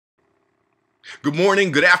Good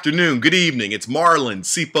morning, good afternoon, good evening. It's Marlon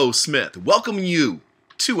Smith welcoming you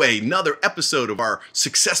to another episode of our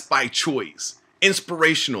Success by Choice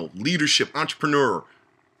Inspirational Leadership Entrepreneur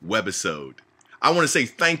webisode. I want to say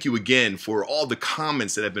thank you again for all the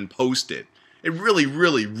comments that have been posted. It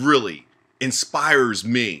really inspires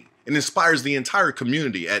me. It inspires the entire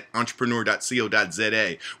community at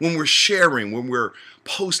entrepreneur.co.za when we're sharing, when we're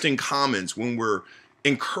posting comments, when we're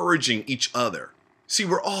encouraging each other. See,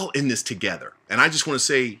 we're all in this together. And I just want to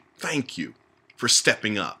say thank you for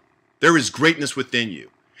stepping up. There is greatness within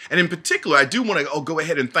you. And in particular, I do want to go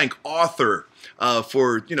ahead and thank Arthur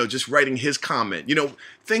for, just writing his comment.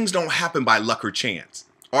 Things don't happen by luck or chance.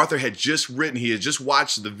 Arthur had just written, he had just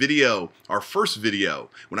watched the video, our first video,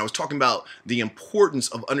 when I was talking about the importance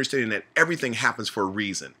of understanding that everything happens for a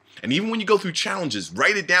reason. And even when you go through challenges,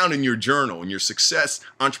 write it down in your journal, in your Success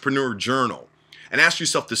Entrepreneur Journal, and ask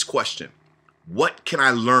yourself this question. What can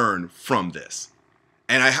I learn from this?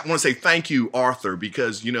 And I want to say thank you, Arthur,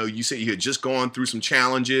 because, you said you had just gone through some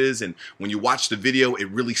challenges, and when you watched the video, it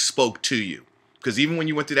really spoke to you. Because even when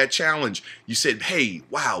you went through that challenge, you said, hey,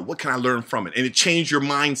 wow, what can I learn from it? And it changed your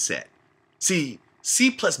mindset. See,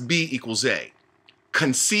 C plus B equals A.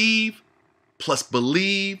 Conceive plus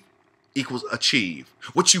believe equals achieve.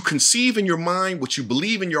 What you conceive in your mind, what you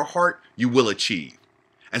believe in your heart, you will achieve.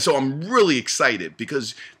 And so I'm really excited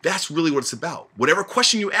because that's really what it's about. Whatever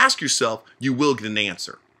question you ask yourself, you will get an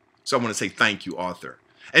answer. So I want to say thank you, Arthur.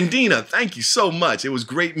 And Dina, thank you so much. It was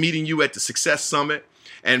great meeting you at the Success Summit.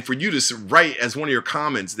 And for you to write as one of your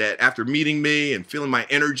comments that after meeting me and feeling my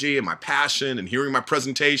energy and my passion and hearing my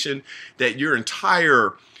presentation, that your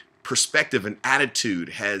entire perspective and attitude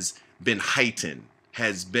has been heightened,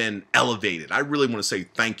 has been elevated. I really want to say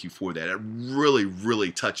thank you for that. It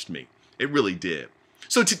really touched me. It really did.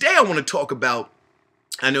 So today I want to talk about,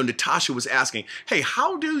 I know Natasha was asking, hey,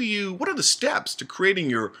 what are the steps to creating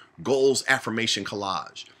your goals affirmation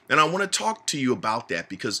collage? And I want to talk to you about that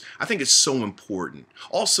because I think it's so important.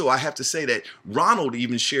 Also, I have to say that Ronald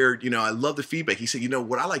even shared, I love the feedback. He said,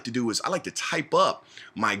 what I like to do is I like to type up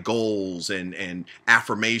my goals and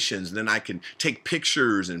affirmations, and then I can take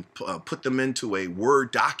pictures and put them into a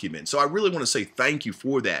Word document. So I really want to say thank you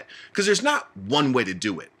for that because there's not one way to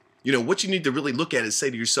do it. What you need to really look at is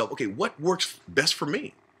say to yourself, okay, what works best for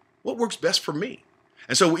me? What works best for me?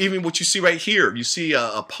 And so even what you see right here, you see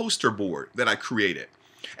a poster board that I created.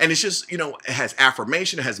 And it's just, it has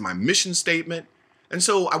affirmation, it has my mission statement. And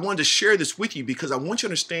so I wanted to share this with you because I want you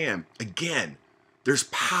to understand, again, there's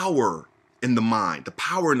power in the mind, the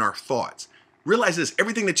power in our thoughts. Realize this,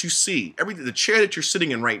 everything that you see, the chair that you're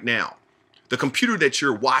sitting in right now, the computer that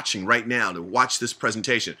you're watching right now to watch this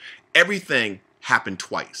presentation, everything happened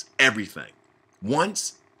twice, everything.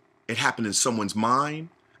 Once, it happened in someone's mind,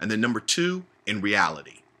 and then number two, in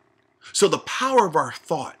reality. So the power of our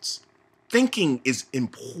thoughts, thinking is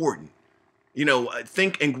important.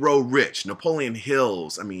 Think and Grow Rich, Napoleon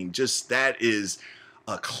Hill's, that is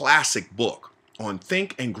a classic book on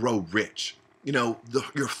Think and Grow Rich. Your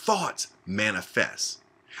thoughts manifest.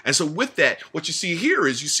 And so with that, what you see here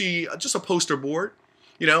is you see just a poster board.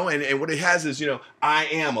 And what it has is, I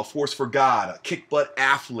am a force for God, a kick-butt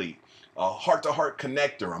athlete, a heart-to-heart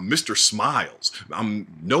connector, I'm Mr. Smiles, I'm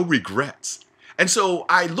no regrets. And so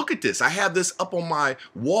I look at this, I have this up on my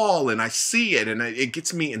wall and I see it and it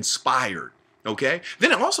gets me inspired, okay?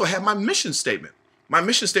 Then I also have my mission statement. My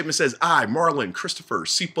mission statement says, I, Marlon Christopher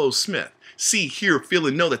Smith, see, hear, feel,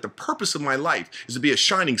 and know that the purpose of my life is to be a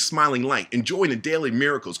shining, smiling light, enjoying the daily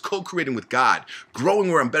miracles, co-creating with God, growing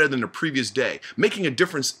where I'm better than the previous day, making a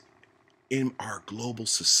difference in our global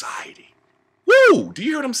society. Woo! Do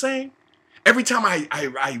you hear what I'm saying? Every time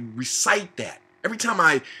I recite that, every time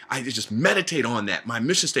I just meditate on that, my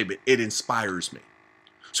mission statement, it inspires me.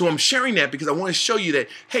 So I'm sharing that because I want to show you that,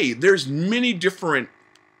 hey, there's many different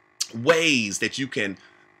ways that you can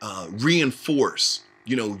reinforce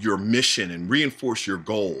your mission and reinforce your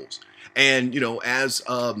goals. And, as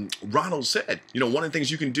Ronald said, one of the things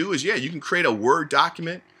you can do is, you can create a Word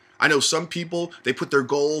document. I know some people, they put their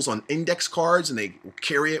goals on index cards and they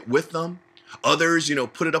carry it with them. Others,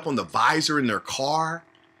 put it up on the visor in their car.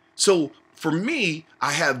 So for me,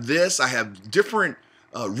 I have different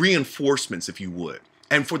reinforcements, if you would.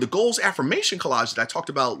 And for the goals affirmation collage that I talked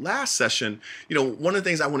about last session, one of the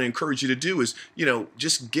things I want to encourage you to do is,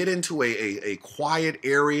 just get into a quiet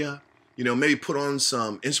area, maybe put on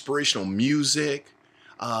some inspirational music,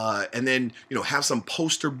 and then, have some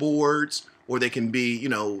poster boards, or they can be,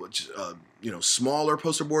 smaller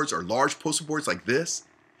poster boards or large poster boards like this.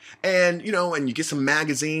 And, and you get some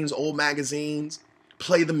magazines, old magazines,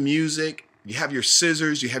 play the music, you have your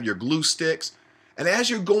scissors, you have your glue sticks. And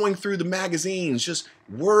as you're going through the magazines, just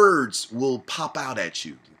words will pop out at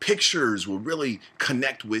you. Pictures will really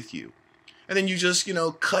connect with you. And then you just,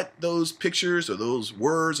 cut those pictures or those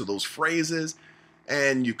words or those phrases,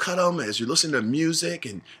 and you cut them as you're listening to music,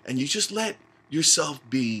 and you just let yourself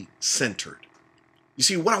be centered. You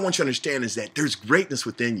see, what I want you to understand is that there's greatness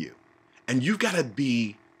within you, and you've got to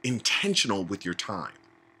be intentional with your time.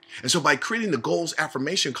 And so by creating the goals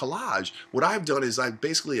affirmation collage, what I've done is I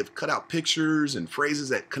basically have cut out pictures and phrases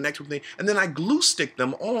that connect with me, and then I glue stick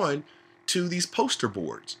them on to these poster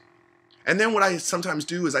boards. And then what I sometimes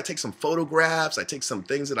do is I take some photographs, I take some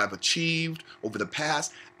things that I've achieved over the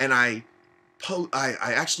past, and I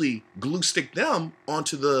actually glue stick them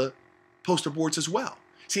onto the poster boards as well.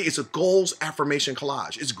 See, it's a goals affirmation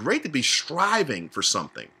collage. It's great to be striving for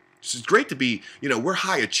something. It's great to be, we're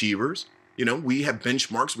high achievers. We have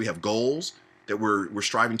benchmarks, we have goals that we're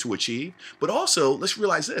striving to achieve. But also, let's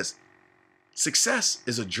realize this. Success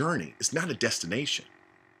is a journey. It's not a destination.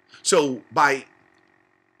 So by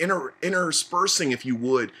interspersing, if you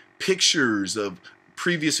would, pictures of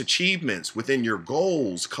previous achievements within your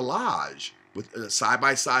goals collage, with side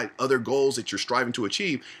by side other goals that you're striving to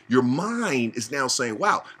achieve, your mind is now saying,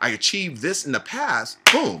 wow, I achieved this in the past,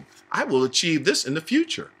 boom, I will achieve this in the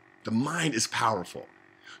future. The mind is powerful.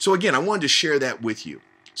 So again, I wanted to share that with you.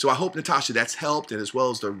 So I hope, Natasha, that's helped, and as well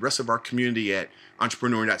as the rest of our community at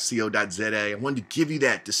entrepreneur.co.za. I wanted to give you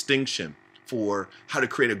that distinction for how to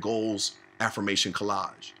create a goals affirmation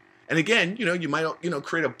collage. And again, you might,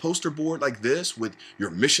 create a poster board like this with your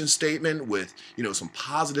mission statement, with, some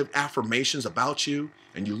positive affirmations about you,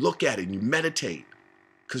 and you look at it and you meditate.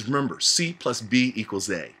 Because remember, C plus B equals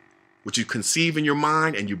A. What you conceive in your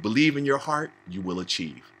mind and you believe in your heart, you will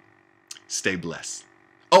achieve. Stay blessed.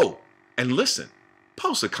 Oh, and listen,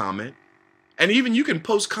 post a comment. And even you can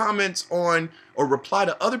post comments on or reply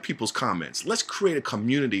to other people's comments. Let's create a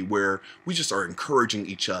community where we just are encouraging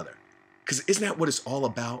each other. Because isn't that what it's all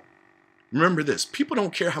about? Remember this, people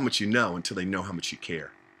don't care how much you know until they know how much you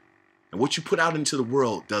care. And what you put out into the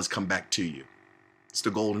world does come back to you. It's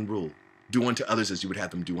the golden rule. Do unto others as you would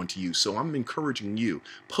have them do unto you. So I'm encouraging you,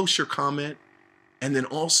 post your comment, and then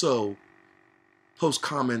also post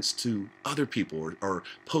comments to other people, or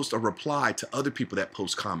post a reply to other people that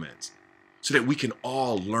post comments, so that we can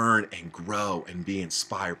all learn and grow and be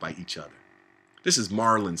inspired by each other. This is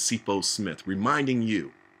Marlon Smith reminding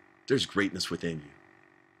you there's greatness within you.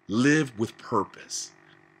 Live with purpose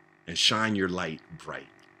and shine your light bright.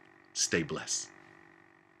 Stay blessed.